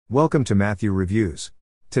Welcome to Matthew Reviews.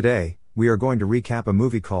 Today, we are going to recap a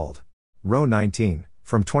movie called Row 19,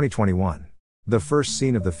 from 2021. The first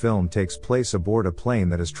scene of the film takes place aboard a plane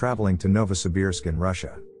that is traveling to Novosibirsk in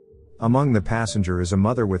Russia. Among the passenger is a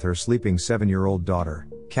mother with her sleeping 7-year-old daughter,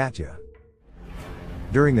 Katya.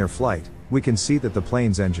 During their flight, we can see that the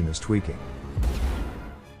plane's engine is tweaking.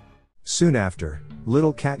 Soon after,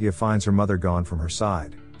 little Katya finds her mother gone from her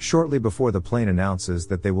side, shortly before the plane announces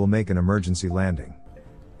that they will make an emergency landing.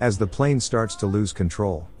 As the plane starts to lose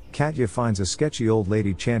control, Katya finds a sketchy old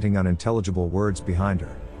lady chanting unintelligible words behind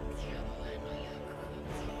her.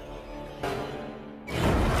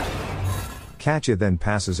 Katya then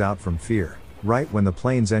passes out from fear, right when the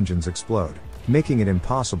plane's engines explode, making it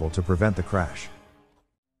impossible to prevent the crash.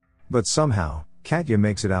 But somehow, Katya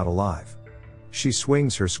makes it out alive. She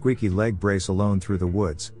swings her squeaky leg brace alone through the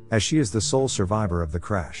woods, as she is the sole survivor of the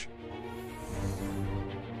crash.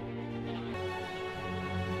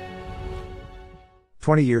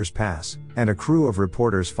 "20 years pass, and a crew of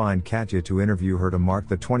reporters find Katya to interview her to mark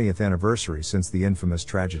the 20th anniversary since the infamous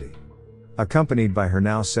tragedy. Accompanied by her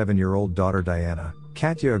now 7-year-old daughter Diana,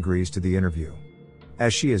 Katya agrees to the interview.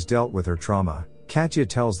 As she has dealt with her trauma, Katya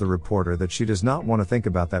tells the reporter that she does not want to think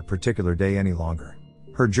about that particular day any longer.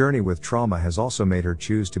 Her journey with trauma has also made her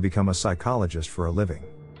choose to become a psychologist for a living.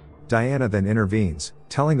 Diana then intervenes,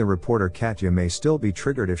 telling the reporter Katya may still be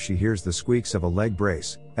triggered if she hears the squeaks of a leg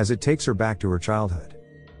brace, as it takes her back to her childhood.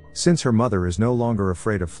 Since her mother is no longer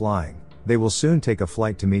afraid of flying, they will soon take a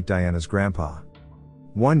flight to meet Diana's grandpa.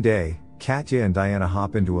 One day, Katya and Diana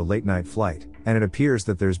hop into a late-night flight, and it appears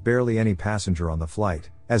that there's barely any passenger on the flight,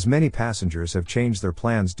 as many passengers have changed their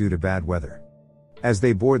plans due to bad weather. As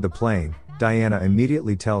they board the plane, Diana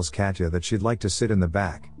immediately tells Katya that she'd like to sit in the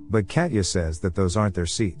back, but Katya says that those aren't their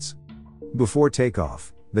seats. Before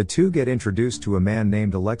takeoff, the two get introduced to a man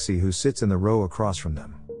named Alexei who sits in the row across from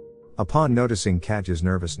them. Upon noticing Katya's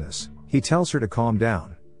nervousness, he tells her to calm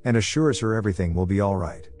down, and assures her everything will be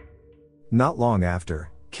alright. Not long after,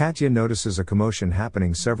 Katya notices a commotion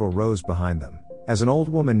happening several rows behind them, as an old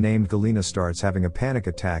woman named Galina starts having a panic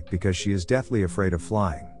attack because she is deathly afraid of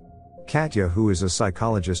flying. Katya, who is a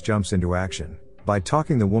psychologist, jumps into action, by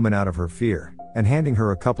talking the woman out of her fear, and handing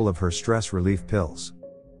her a couple of her stress relief pills.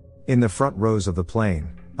 In the front rows of the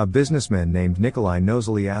plane, a businessman named Nikolay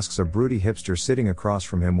nosily asks a broody hipster sitting across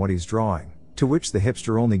from him what he's drawing, to which the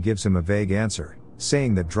hipster only gives him a vague answer,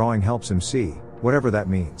 saying that drawing helps him see, whatever that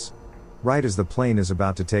means. Right as the plane is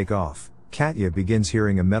about to take off, Katya begins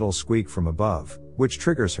hearing a metal squeak from above, which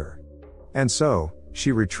triggers her. And so,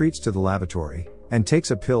 she retreats to the lavatory, and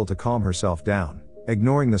takes a pill to calm herself down,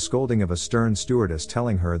 ignoring the scolding of a stern stewardess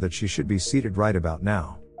telling her that she should be seated right about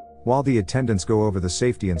now. While the attendants go over the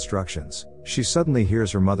safety instructions, she suddenly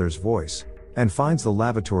hears her mother's voice, and finds the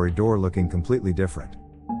lavatory door looking completely different.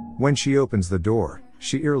 When she opens the door,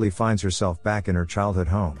 she eerily finds herself back in her childhood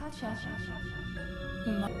home.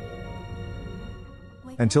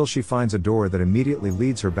 Until she finds a door that immediately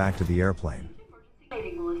leads her back to the airplane.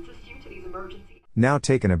 Now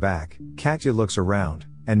taken aback, Katya looks around,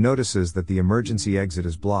 and notices that the emergency exit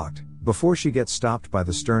is blocked, before she gets stopped by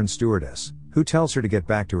the stern stewardess, who tells her to get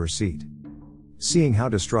back to her seat. Seeing how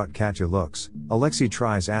distraught Katya looks, Alexei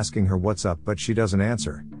tries asking her what's up, but she doesn't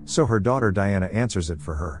answer, so her daughter Diana answers it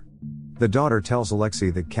for her. The daughter tells Alexei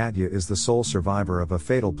that Katya is the sole survivor of a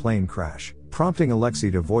fatal plane crash, prompting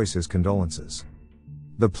Alexei to voice his condolences.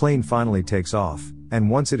 The plane finally takes off, and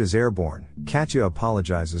once it is airborne, Katya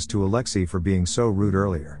apologizes to Alexei for being so rude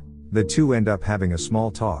earlier. The two end up having a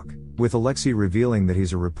small talk, with Alexei revealing that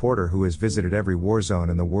he's a reporter who has visited every war zone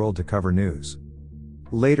in the world to cover news.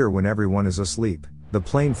 Later, when everyone is asleep, the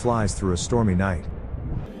plane flies through a stormy night.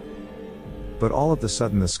 But all of a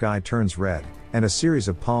sudden the sky turns red, and a series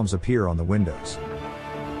of palms appear on the windows.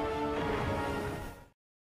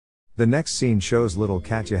 The next scene shows little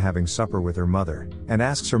Katya having supper with her mother, and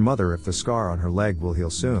asks her mother if the scar on her leg will heal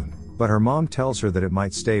soon, but her mom tells her that it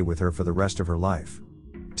might stay with her for the rest of her life.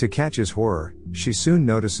 To Katya's horror, she soon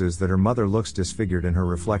notices that her mother looks disfigured in her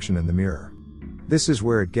reflection in the mirror. This is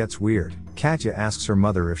where it gets weird. Katya asks her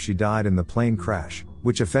mother if she died in the plane crash,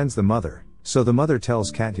 which offends the mother, so the mother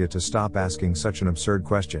tells Katya to stop asking such an absurd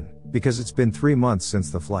question, because it's been 3 months since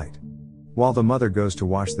the flight. While the mother goes to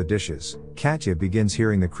wash the dishes, Katya begins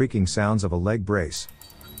hearing the creaking sounds of a leg brace.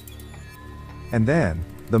 And then,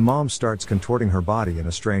 the mom starts contorting her body in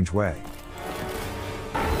a strange way.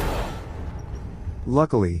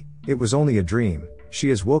 Luckily, it was only a dream.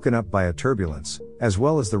 She is woken up by a turbulence, as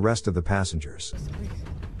well as the rest of the passengers.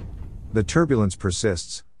 The turbulence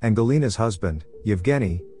persists, and Galina's husband,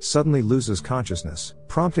 Yevgeny, suddenly loses consciousness,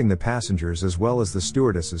 prompting the passengers as well as the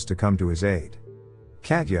stewardesses to come to his aid.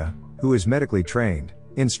 Katya, who is medically trained,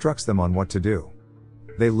 instructs them on what to do.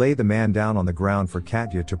 They lay the man down on the ground for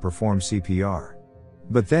Katya to perform CPR.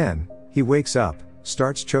 But then, he wakes up,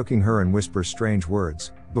 starts choking her and whispers strange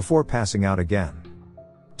words, before passing out again.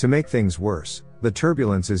 To make things worse, the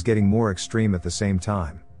turbulence is getting more extreme at the same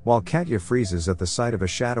time, while Katya freezes at the sight of a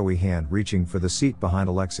shadowy hand reaching for the seat behind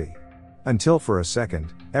Alexei. Until for a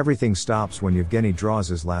second, everything stops when Yevgeny draws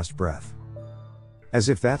his last breath. As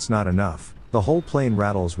if that's not enough, the whole plane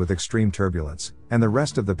rattles with extreme turbulence, and the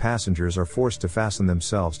rest of the passengers are forced to fasten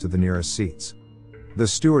themselves to the nearest seats. The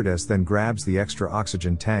stewardess then grabs the extra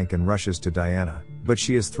oxygen tank and rushes to Diana, but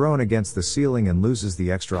she is thrown against the ceiling and loses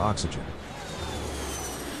the extra oxygen.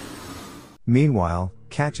 Meanwhile,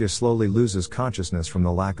 Katya slowly loses consciousness from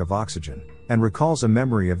the lack of oxygen, and recalls a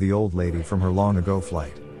memory of the old lady from her long-ago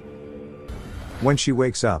flight. When she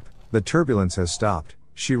wakes up, the turbulence has stopped.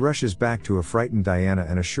 She rushes back to a frightened Diana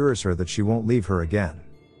and assures her that she won't leave her again.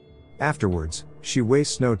 Afterwards, she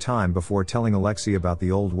wastes no time before telling Alexei about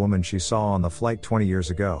the old woman she saw on the flight 20 years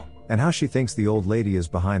ago, and how she thinks the old lady is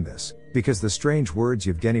behind this, because the strange words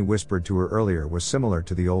Yevgeny whispered to her earlier was similar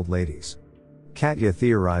to the old lady's. Katya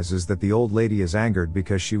theorizes that the old lady is angered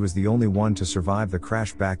because she was the only one to survive the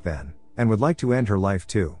crash back then, and would like to end her life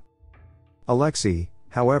too. Alexei,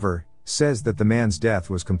 however, says that the man's death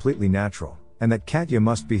was completely natural, and that Katya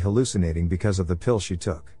must be hallucinating because of the pill she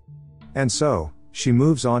took. And so, she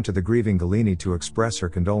moves on to the grieving Galina to express her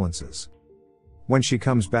condolences. When she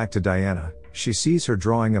comes back to Diana, she sees her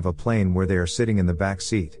drawing of a plane where they are sitting in the back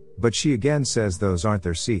seat, but she again says those aren't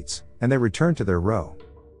their seats, and they return to their row.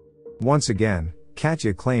 Once again,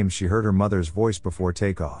 Katya claims she heard her mother's voice before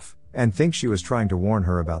takeoff, and thinks she was trying to warn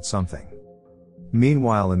her about something.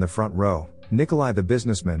 Meanwhile in the front row, Nikolay the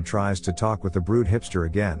businessman tries to talk with the brood hipster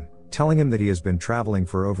again, telling him that he has been traveling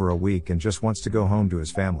for over a week and just wants to go home to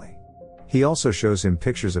his family. He also shows him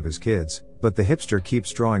pictures of his kids, but the hipster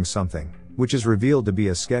keeps drawing something, which is revealed to be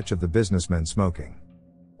a sketch of the businessman smoking.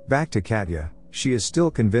 Back to Katya, she is still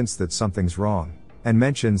convinced that something's wrong, and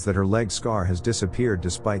mentions that her leg scar has disappeared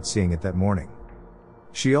despite seeing it that morning.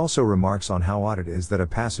 She also remarks on how odd it is that a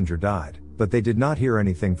passenger died, but they did not hear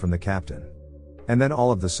anything from the captain. And then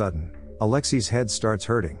all of a sudden, Alexei's head starts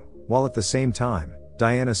hurting, while at the same time,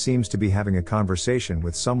 Diana seems to be having a conversation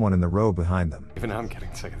with someone in the row behind them. Even I'm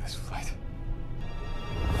getting sick of this flight.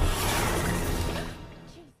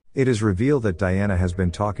 It is revealed that Diana has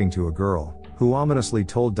been talking to a girl, who ominously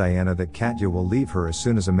told Diana that Katya will leave her as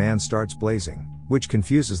soon as a man starts blazing, which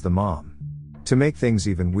confuses the mom. To make things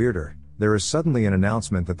even weirder, there is suddenly an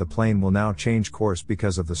announcement that the plane will now change course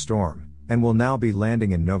because of the storm, and will now be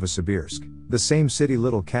landing in Novosibirsk, the same city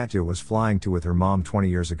little Katya was flying to with her mom 20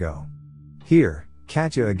 years ago. Here,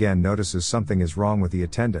 Katya again notices something is wrong with the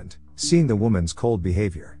attendant, seeing the woman's cold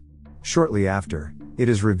behavior. Shortly after, it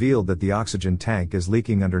is revealed that the oxygen tank is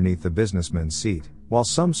leaking underneath the businessman's seat, while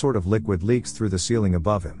some sort of liquid leaks through the ceiling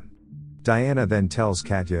above him. Diana then tells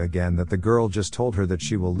Katya again that the girl just told her that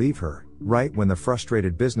she will leave her, right when the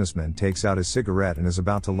frustrated businessman takes out his cigarette and is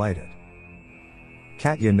about to light it.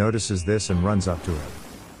 Katya notices this and runs up to him.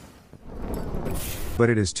 But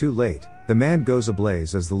it is too late, the man goes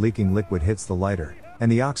ablaze as the leaking liquid hits the lighter,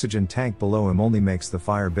 and the oxygen tank below him only makes the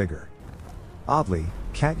fire bigger. Oddly,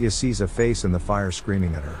 Katya sees a face in the fire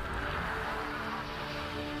screaming at her.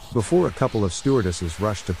 Before a couple of stewardesses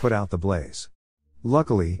rush to put out the blaze.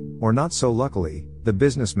 Luckily, or not so luckily, the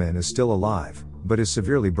businessman is still alive, but is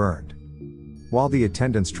severely burned. While the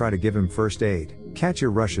attendants try to give him first aid, Katya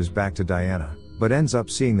rushes back to Diana, but ends up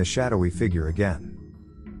seeing the shadowy figure again.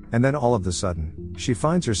 And then all of a sudden, she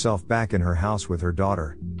finds herself back in her house with her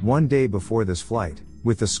daughter, one day before this flight,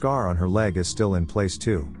 with the scar on her leg is still in place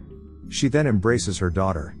too. She then embraces her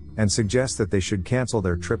daughter, and suggests that they should cancel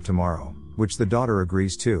their trip tomorrow, which the daughter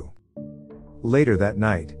agrees to. Later that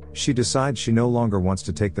night, she decides she no longer wants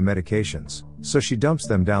to take the medications, so she dumps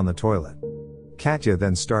them down the toilet. Katya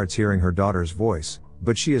then starts hearing her daughter's voice,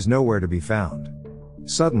 but she is nowhere to be found.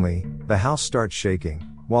 Suddenly, the house starts shaking,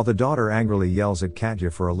 while the daughter angrily yells at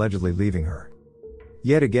Katya for allegedly leaving her.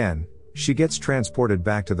 Yet again, she gets transported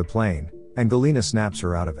back to the plane, and Galina snaps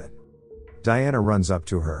her out of it. Diana runs up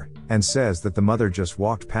to her, and says that the mother just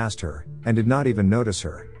walked past her, and did not even notice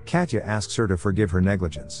her. Katya asks her to forgive her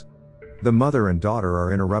negligence. The mother and daughter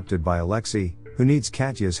are interrupted by Alexei, who needs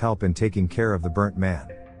Katya's help in taking care of the burnt man.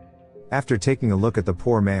 After taking a look at the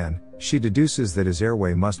poor man, she deduces that his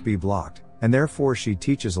airway must be blocked, and therefore she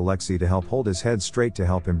teaches Alexei to help hold his head straight to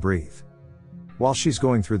help him breathe. While she's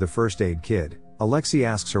going through the first aid kit, Alexei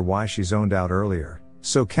asks her why she zoned out earlier,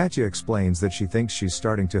 so Katya explains that she thinks she's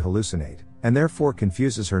starting to hallucinate, and therefore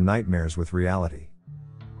confuses her nightmares with reality.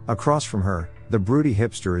 Across from her, The broody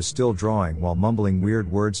hipster is still drawing while mumbling weird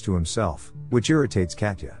words to himself, which irritates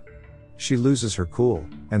Katya. She loses her cool,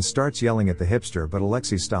 and starts yelling at the hipster, but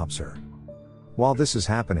Alexei stops her. While this is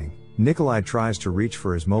happening, Nikolay tries to reach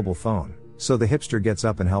for his mobile phone, so the hipster gets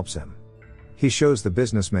up and helps him. He shows the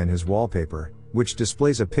businessman his wallpaper, which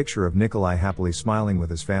displays a picture of Nikolay happily smiling with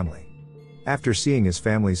his family. After seeing his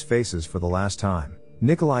family's faces for the last time,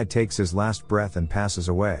 Nikolay takes his last breath and passes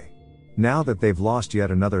away. Now that they've lost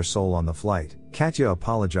yet another soul on the flight, Katya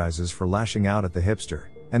apologizes for lashing out at the hipster,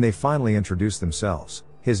 and they finally introduce themselves.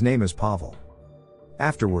 His name is Pavel.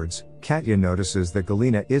 Afterwards, Katya notices that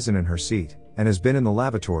Galina isn't in her seat, and has been in the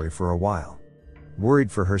lavatory for a while.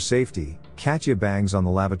 Worried for her safety, Katya bangs on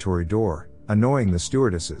the lavatory door, annoying the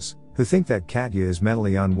stewardesses, who think that Katya is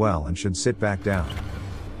mentally unwell and should sit back down.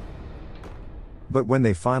 But when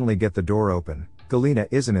they finally get the door open, Galina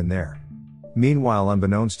isn't in there. Meanwhile,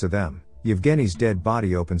 unbeknownst to them, Yevgeny's dead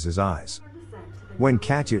body opens his eyes. When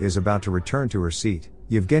Katya is about to return to her seat,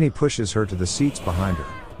 Yevgeny pushes her to the seats behind her,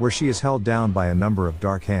 where she is held down by a number of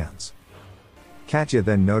dark hands. Katya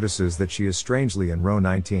then notices that she is strangely in row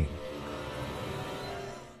 19.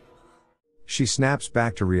 She snaps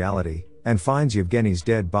back to reality, and finds Yevgeny's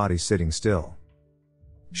dead body sitting still.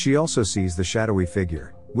 She also sees the shadowy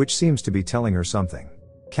figure, which seems to be telling her something.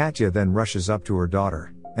 Katya then rushes up to her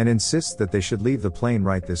daughter, and insists that they should leave the plane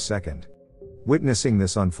right this second. Witnessing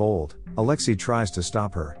this unfold, Alexei tries to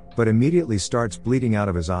stop her, but immediately starts bleeding out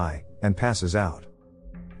of his eye, and passes out.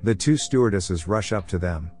 The two stewardesses rush up to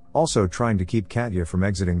them, also trying to keep Katya from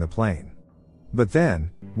exiting the plane. But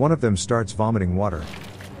then, one of them starts vomiting water,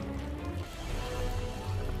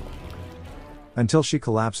 until she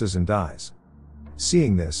collapses and dies.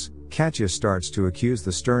 Seeing this, Katya starts to accuse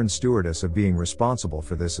the stern stewardess of being responsible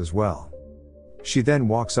for this as well. She then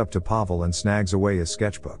walks up to Pavel and snags away his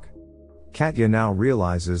sketchbook. Katya now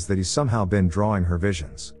realizes that he's somehow been drawing her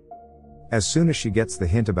visions. As soon as she gets the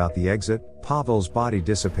hint about the exit, Pavel's body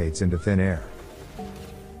dissipates into thin air.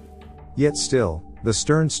 Yet still, the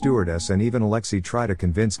stern stewardess and even Alexei try to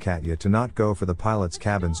convince Katya to not go for the pilot's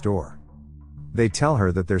cabin's door. They tell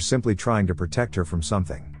her that they're simply trying to protect her from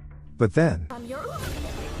something. But then,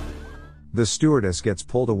 the stewardess gets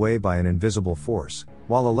pulled away by an invisible force,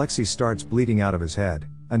 while Alexei starts bleeding out of his head,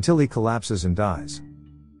 until he collapses and dies.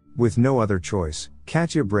 With no other choice,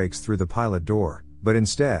 Katya breaks through the pilot door, but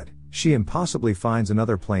instead, she impossibly finds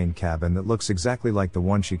another plane cabin that looks exactly like the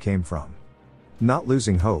one she came from. Not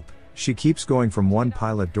losing hope, she keeps going from one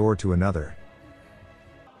pilot door to another,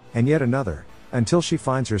 and yet another, until she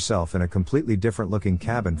finds herself in a completely different looking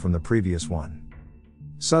cabin from the previous one.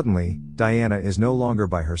 Suddenly, Diana is no longer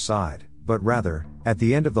by her side, but rather, at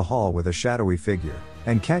the end of the hall with a shadowy figure,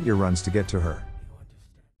 and Katya runs to get to her.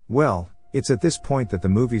 Well, it's at this point that the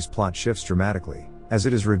movie's plot shifts dramatically, as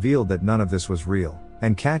it is revealed that none of this was real,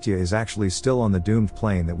 and Katya is actually still on the doomed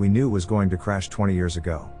plane that we knew was going to crash 20 years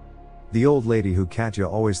ago. The old lady who Katya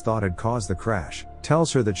always thought had caused the crash,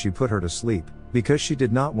 tells her that she put her to sleep, because she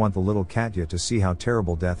did not want the little Katya to see how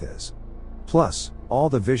terrible death is. Plus, all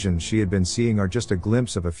the visions she had been seeing are just a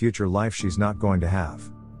glimpse of a future life she's not going to have.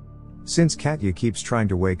 Since Katya keeps trying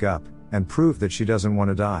to wake up, and prove that she doesn't want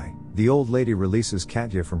to die, the old lady releases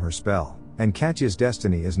Katya from her spell, and Katya's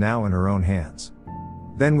destiny is now in her own hands.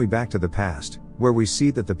 Then we back to the past, where we see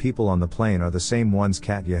that the people on the plane are the same ones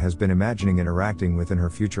Katya has been imagining interacting with in her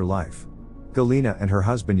future life. Galina and her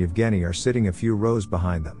husband Yevgeny are sitting a few rows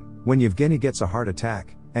behind them, when Yevgeny gets a heart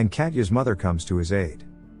attack, and Katya's mother comes to his aid.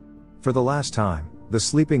 For the last time, the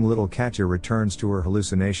sleeping little Katya returns to her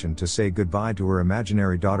hallucination to say goodbye to her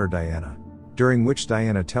imaginary daughter Diana, during which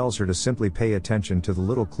Diana tells her to simply pay attention to the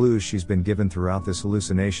little clues she's been given throughout this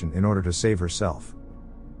hallucination in order to save herself.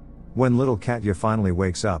 When little Katya finally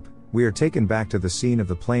wakes up, we are taken back to the scene of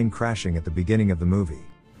the plane crashing at the beginning of the movie.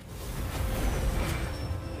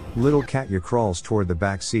 Little Katya crawls toward the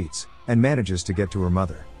back seats, and manages to get to her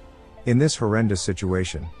mother. In this horrendous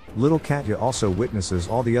situation, little Katya also witnesses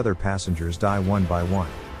all the other passengers die one by one.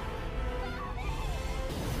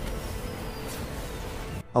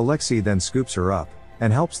 Alexei then scoops her up,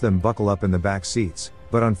 and helps them buckle up in the back seats,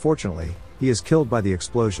 but unfortunately, he is killed by the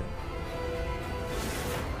explosion.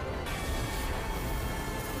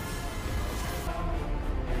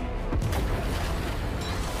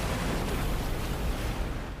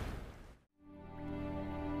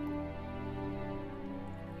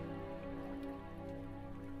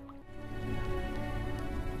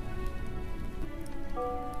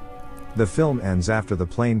 The film ends after the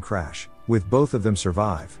plane crash, with both of them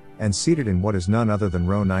survive, and seated in what is none other than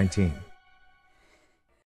row 19.